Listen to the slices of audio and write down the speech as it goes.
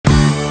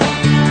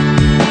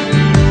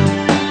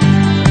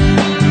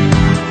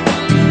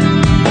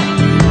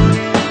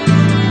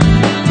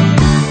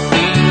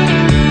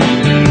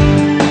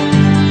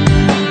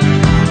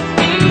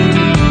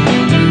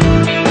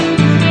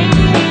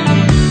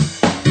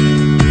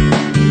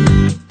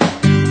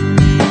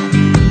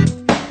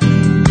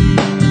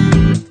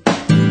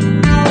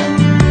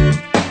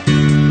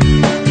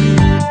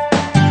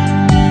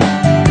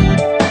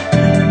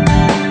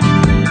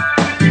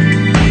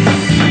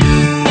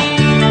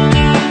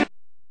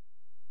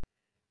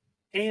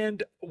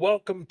And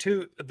welcome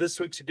to this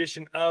week's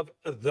edition of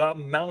The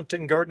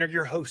Mountain Gardener.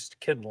 Your host,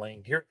 Ken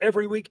Lane, here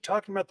every week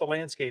talking about the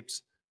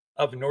landscapes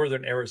of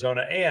northern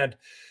Arizona. And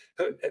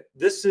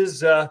this is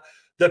the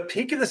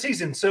peak of the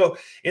season. So,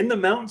 in the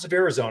mountains of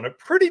Arizona,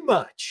 pretty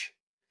much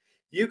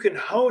you can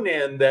hone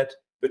in that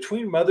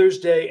between Mother's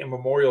Day and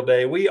Memorial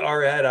Day, we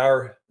are at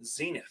our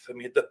zenith. I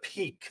mean, at the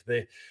peak,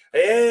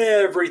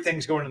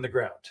 everything's going in the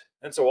ground.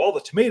 And so all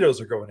the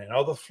tomatoes are going in,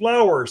 all the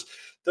flowers,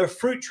 the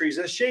fruit trees,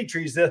 the shade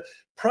trees, the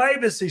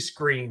privacy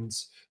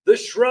screens, the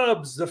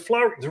shrubs, the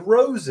flower, the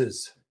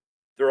roses,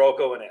 they're all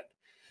going in.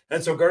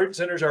 And so garden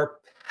centers are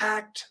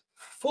packed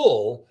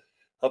full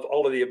of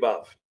all of the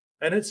above.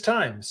 And it's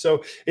time.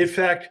 So, in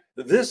fact,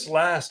 this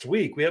last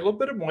week we had a little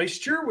bit of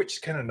moisture, which is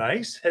kind of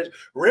nice,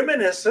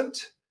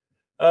 reminiscent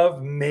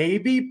of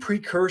maybe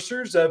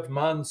precursors of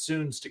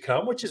monsoons to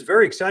come, which is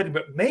very exciting.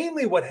 But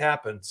mainly what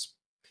happens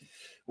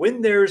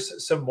when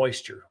there's some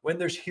moisture, when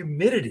there's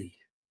humidity,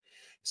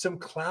 some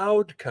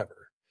cloud cover,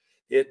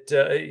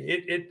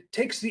 it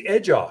takes the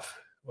edge off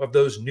of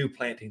those new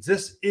plantings.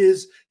 This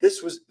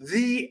was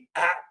the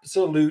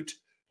absolute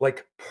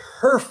like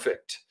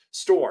perfect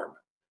storm,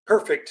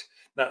 perfect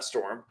not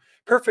storm,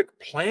 perfect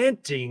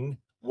planting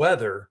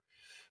weather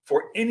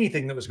for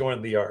anything that was going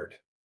in the yard.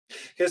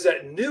 Because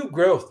that new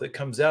growth that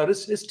comes out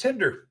is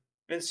tender.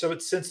 And so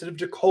it's sensitive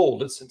to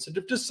cold, it's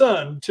sensitive to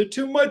sun, to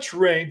too much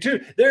rain,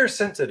 they're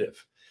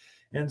sensitive.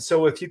 And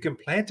so if you can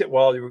plant it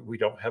while we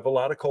don't have a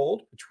lot of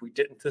cold, which we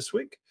didn't this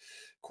week,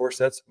 of course,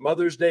 that's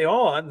Mother's Day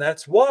on.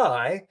 That's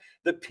why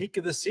the peak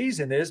of the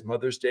season is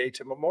Mother's Day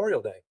to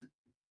Memorial Day,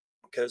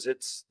 because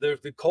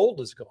the cold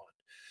is gone.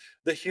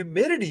 The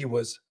humidity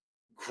was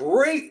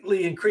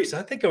greatly increased.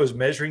 I think I was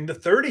measuring the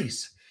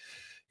 30s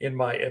in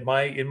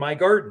my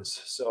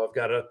gardens. So I've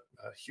got a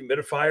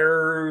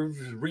humidifier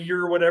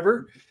reader or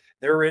whatever.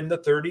 They're in the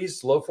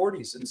 30s, low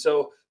 40s. And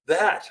so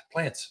that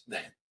plants,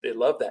 they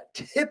love that.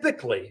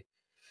 Typically,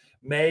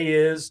 May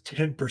is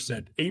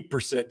 10%,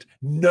 8%,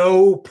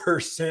 no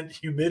percent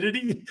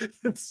humidity.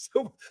 And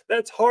so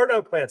that's hard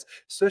on plants,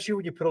 especially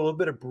when you put a little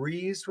bit of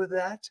breeze with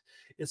that.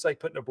 It's like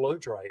putting a blow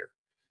dryer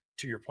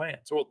to your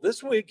plants. Well,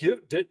 this week you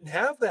didn't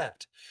have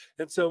that.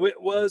 And so it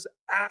was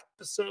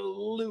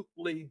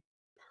absolutely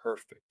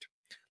perfect.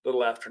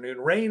 Little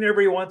afternoon rain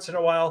every once in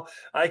a while.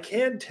 I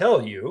can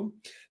tell you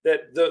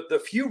that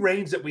the few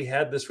rains that we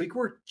had this week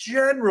were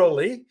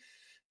generally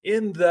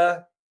in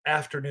the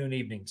afternoon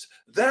evenings.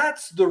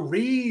 That's the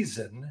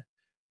reason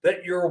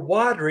that you're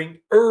watering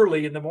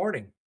early in the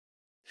morning.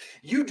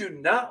 You do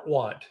not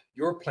want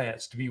your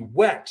plants to be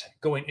wet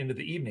going into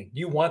the evening.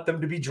 You want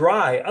them to be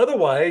dry.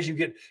 Otherwise, you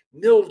get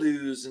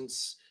mildews and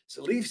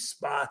leaf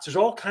spots. There's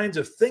all kinds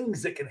of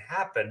things that can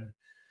happen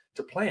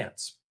to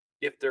plants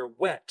if they're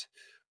wet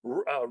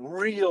a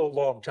real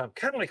long time.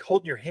 Kind of like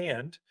holding your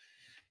hand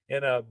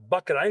in a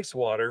bucket of ice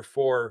water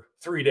for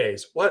 3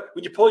 days. When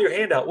you pull your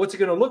hand out, what's it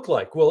going to look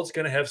like? Well, it's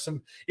going to have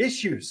some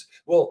issues.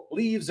 Well,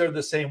 leaves are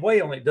the same way,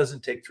 only it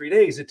doesn't take 3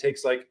 days. It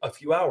takes like a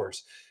few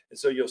hours. And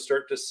so you'll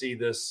start to see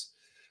this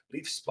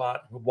leaf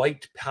spot,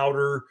 white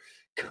powder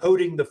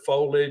coating the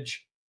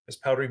foliage, this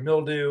powdery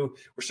mildew.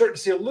 We're starting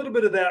to see a little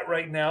bit of that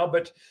right now,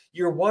 but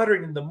you're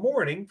watering in the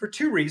morning for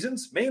two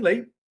reasons,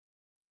 mainly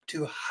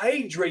to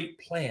hydrate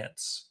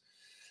plants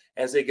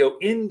as they go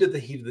into the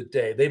heat of the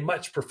day. They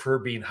much prefer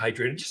being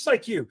hydrated, just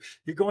like you.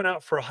 You're going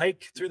out for a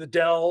hike through the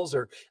dells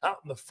or out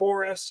in the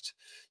forest.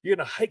 You're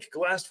gonna hike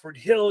Glassford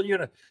Hill.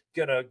 You're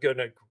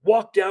gonna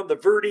walk down the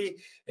Verde,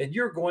 and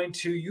you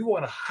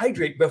want to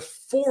hydrate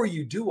before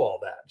you do all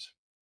that,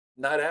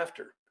 not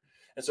after.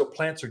 And so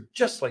plants are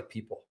just like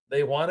people.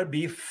 They want to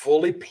be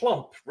fully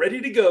plump,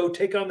 ready to go,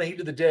 take on the heat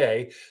of the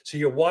day. So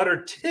you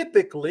water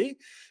typically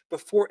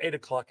before 8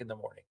 o'clock in the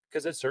morning,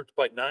 because it starts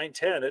by 9,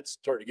 10, it's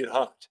starting to get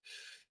hot.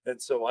 And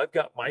so I've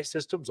got my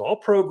systems all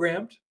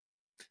programmed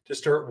to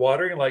start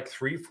watering like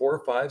 3, 4,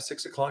 5,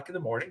 6 o'clock in the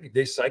morning.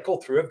 They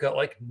cycle through. I've got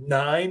like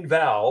 9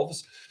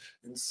 valves.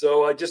 And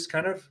so I just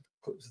kind of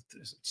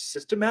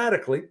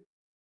systematically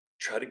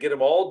try to get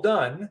them all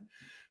done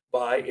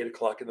by 8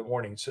 o'clock in the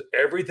morning. So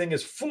everything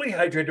is fully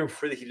hydrated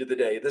for the heat of the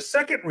day. The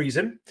second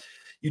reason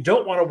you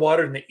don't want to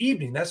water in the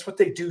evening, that's what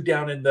they do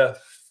down in the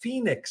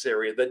Phoenix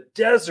area, the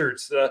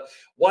deserts.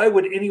 Why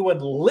would anyone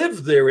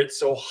live there? It's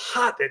so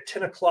hot at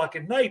 10 o'clock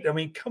at night. I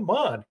mean, come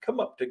on,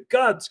 come up to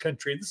God's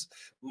country. This is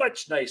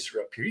much nicer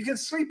up here. You can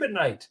sleep at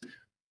night.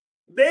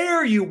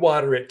 There you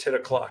water at 10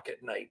 o'clock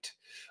at night.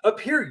 Up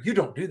here, you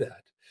don't do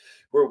that.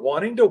 We're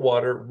wanting to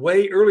water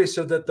way early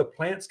so that the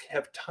plants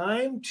have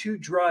time to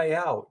dry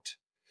out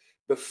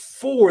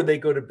before they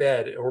go to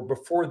bed or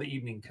before the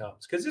evening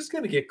comes, because it's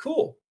going to get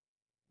cool.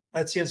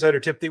 That's the insider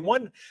tip.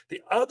 The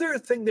other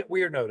thing that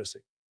we are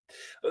noticing,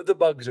 the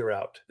bugs are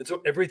out. And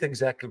so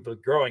everything's actively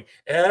growing.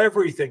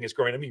 Everything is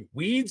growing. I mean,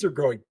 weeds are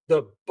growing.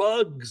 The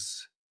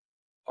bugs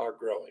are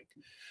growing.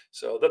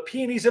 So the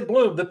peonies in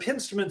bloom, the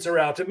penstemons are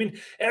out. I mean,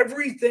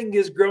 everything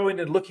is growing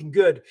and looking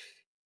good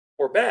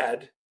or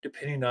bad,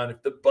 depending on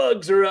if the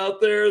bugs are out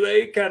there.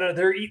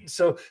 They're eating.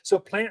 So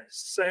plant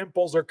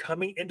samples are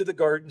coming into the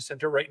garden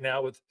center right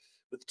now with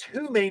with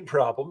two main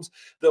problems.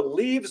 The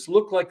leaves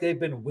look like they've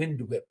been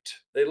wind whipped.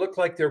 They look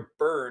like they're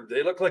burned.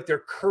 They look like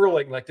they're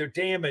curling, like they're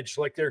damaged,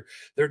 like they're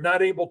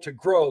not able to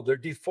grow. They're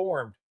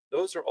deformed.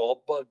 Those are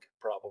all bug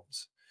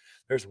problems.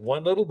 There's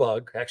one little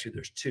bug. Actually,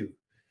 there's two.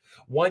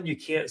 One you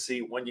can't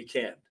see, one you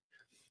can.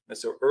 And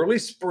so early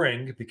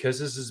spring, because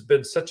this has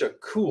been such a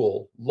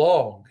cool,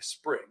 long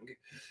spring,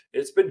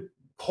 it's been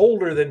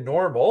colder than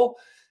normal.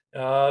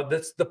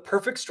 That's the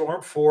perfect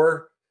storm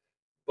for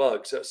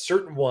bugs, a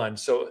certain one.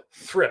 So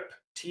thrip,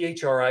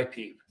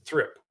 Thrip,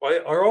 thrip,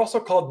 are also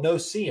called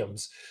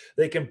no-see-ums.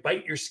 They can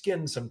bite your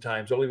skin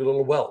sometimes. They'll leave a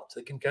little welt.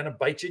 They can kind of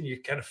bite you and you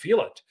kind of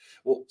feel it.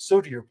 Well, so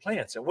do your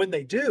plants. And when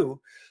they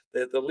do,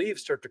 the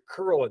leaves start to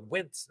curl and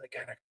wince.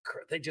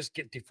 They just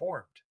get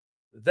deformed.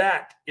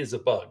 That is a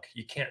bug.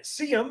 You can't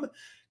see them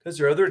because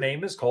their other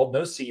name is called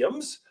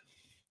no-see-ums.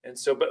 And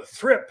so, but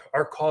thrip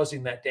are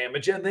causing that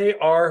damage, and they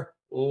are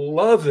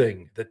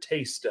loving the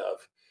taste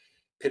of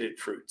pitted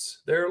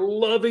fruits. They're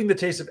loving the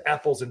taste of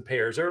apples and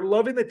pears. They're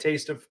loving the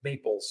taste of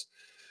maples.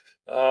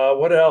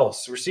 What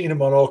else? We're seeing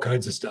them on all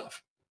kinds of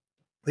stuff.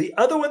 The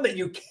other one that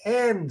you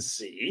can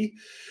see,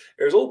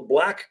 there's a little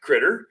black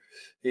critter.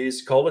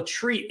 He's called a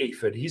tree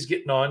aphid. He's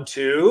getting on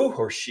to,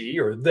 or she,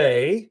 or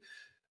they.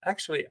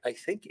 Actually, I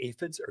think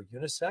aphids are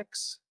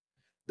unisex.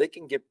 They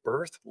can give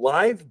birth,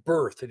 live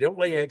birth. They don't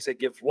lay eggs. They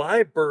give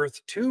live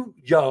birth to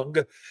young.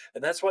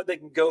 And that's why they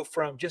can go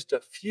from just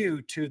a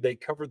few to they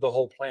cover the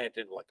whole plant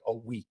in like a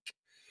week.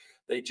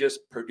 They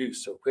just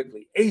produce so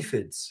quickly.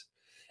 Aphids.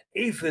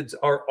 Aphids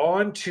are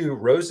on to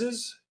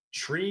roses,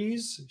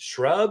 trees,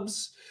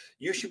 shrubs.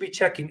 You should be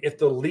checking if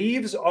the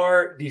leaves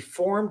are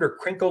deformed or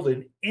crinkled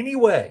in any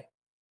way.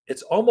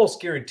 It's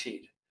almost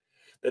guaranteed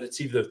that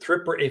it's either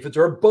thrip or aphids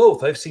or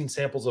both. I've seen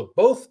samples of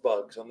both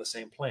bugs on the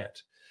same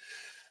plant.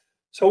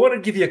 So I want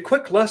to give you a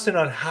quick lesson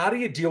on how do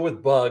you deal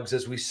with bugs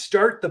as we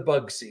start the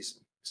bug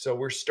season. So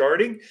we're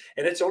starting,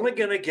 and it's only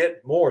going to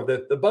get more.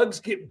 The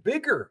bugs get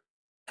bigger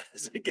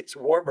as it gets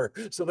warmer.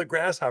 So the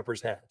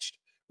grasshoppers hatched.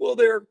 Well,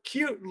 they're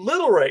cute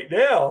little right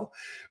now,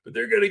 but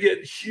they're going to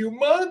get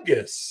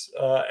humongous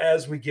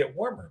as we get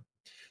warmer.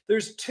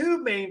 There's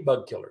two main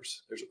bug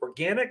killers. There's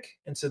organic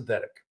and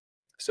synthetic.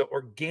 So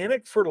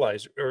organic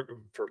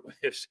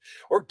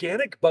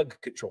organic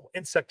bug control,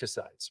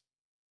 insecticides.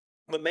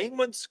 The main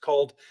one's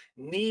called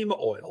neem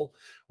oil,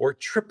 or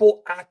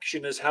triple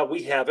action is how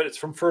we have it. It's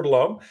from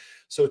Fertilome.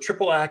 So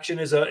triple action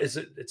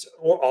it's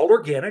all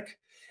organic,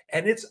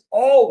 and it's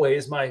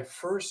always my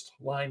first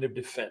line of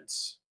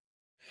defense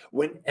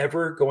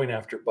whenever going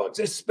after bugs,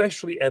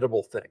 especially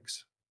edible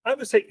things. I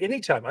would say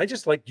anytime. I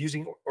just like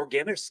using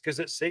organics because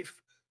it's safe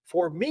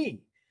for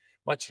me,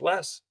 much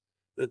less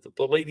the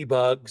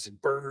ladybugs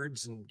and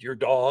birds and your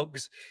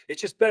dogs.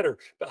 It's just better,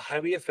 but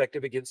highly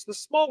effective against the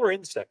smaller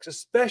insects,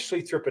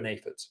 especially thrip and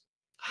aphids.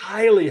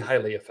 Highly,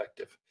 highly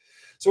effective.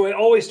 So I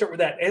always start with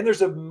that. And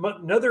there's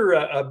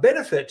another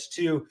benefit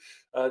to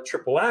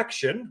triple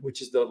action,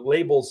 which is the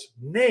label's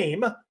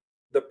name.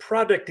 The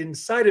product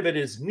inside of it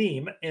is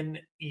neem,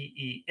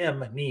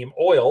 N-E-E-M, neem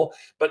oil,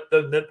 but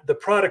the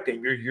product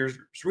name, you're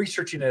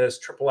researching it as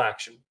triple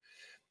action.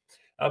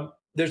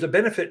 There's a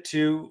benefit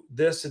to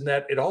this in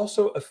that it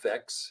also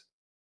affects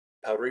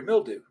powdery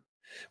mildew,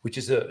 which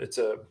is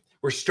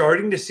we're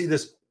starting to see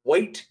this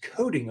white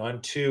coating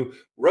onto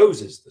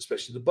roses,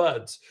 especially the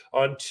buds,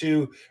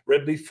 onto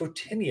red leaf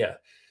photinia.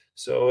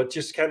 So it's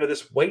just kind of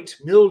this white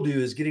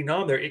mildew is getting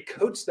on there. It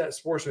coats that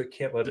spore so it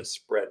can't let it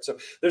spread. So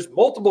there's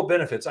multiple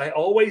benefits. I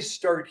always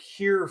start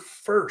here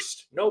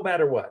first, no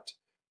matter what.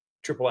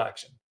 Triple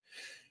action.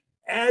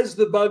 As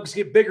the bugs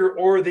get bigger,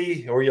 or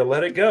you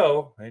let it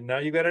go, and now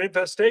you've got an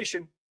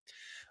infestation,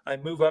 I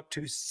move up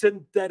to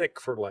synthetic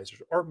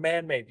fertilizers or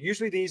man-made.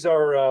 Usually these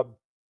are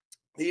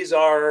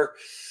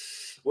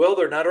well,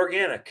 they're not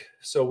organic.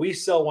 So we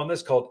sell one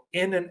that's called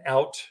In and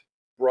Out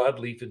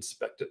broadleaf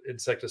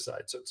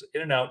insecticide. So it's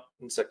In and Out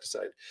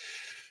insecticide.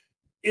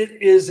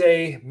 It is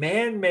a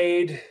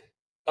man-made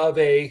of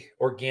a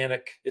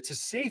organic. It's as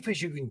safe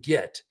as you can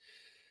get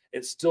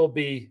and still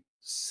be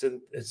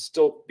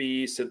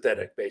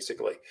synthetic,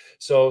 basically.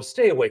 So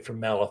stay away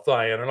from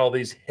malathion and all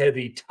these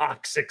heavy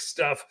toxic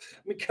stuff.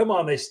 I mean, come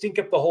on, they stink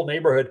up the whole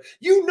neighborhood.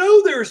 You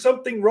know there's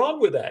something wrong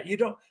with that.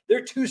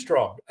 They're too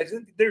strong. I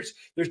think there's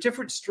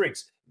different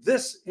strengths.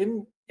 This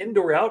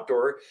indoor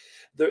outdoor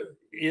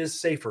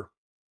is safer,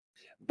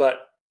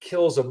 but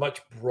kills a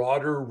much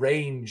broader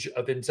range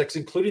of insects,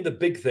 including the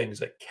big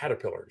things like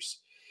caterpillars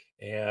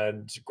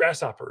and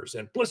grasshoppers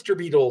and blister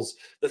beetles,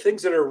 the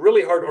things that are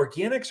really hard.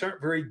 Organics aren't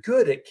very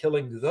good at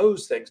killing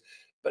those things,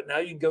 but now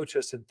you can go to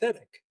a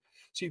synthetic.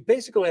 So you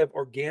basically have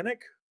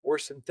organic or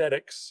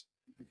synthetics.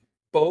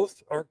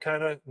 Both are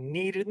kind of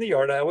needed in the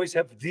yard. I always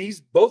have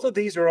these. Both of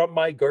these are on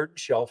my garden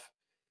shelf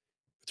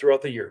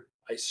throughout the year.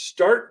 I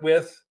start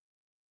with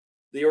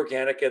the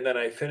organic, and then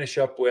I finish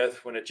up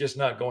with, when it's just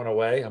not going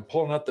away, I'm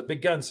pulling out the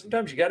big guns.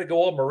 Sometimes you got to go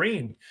all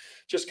marine,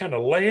 just kind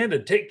of land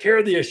and take care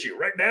of the issue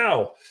right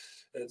now.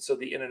 And so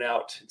the In and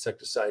Out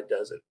insecticide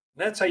does it.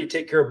 That's how you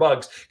take care of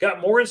bugs.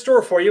 Got more in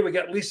store for you. We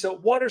got Lisa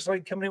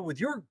Wattersgarden coming in with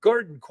your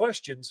garden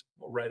questions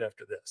right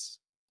after this.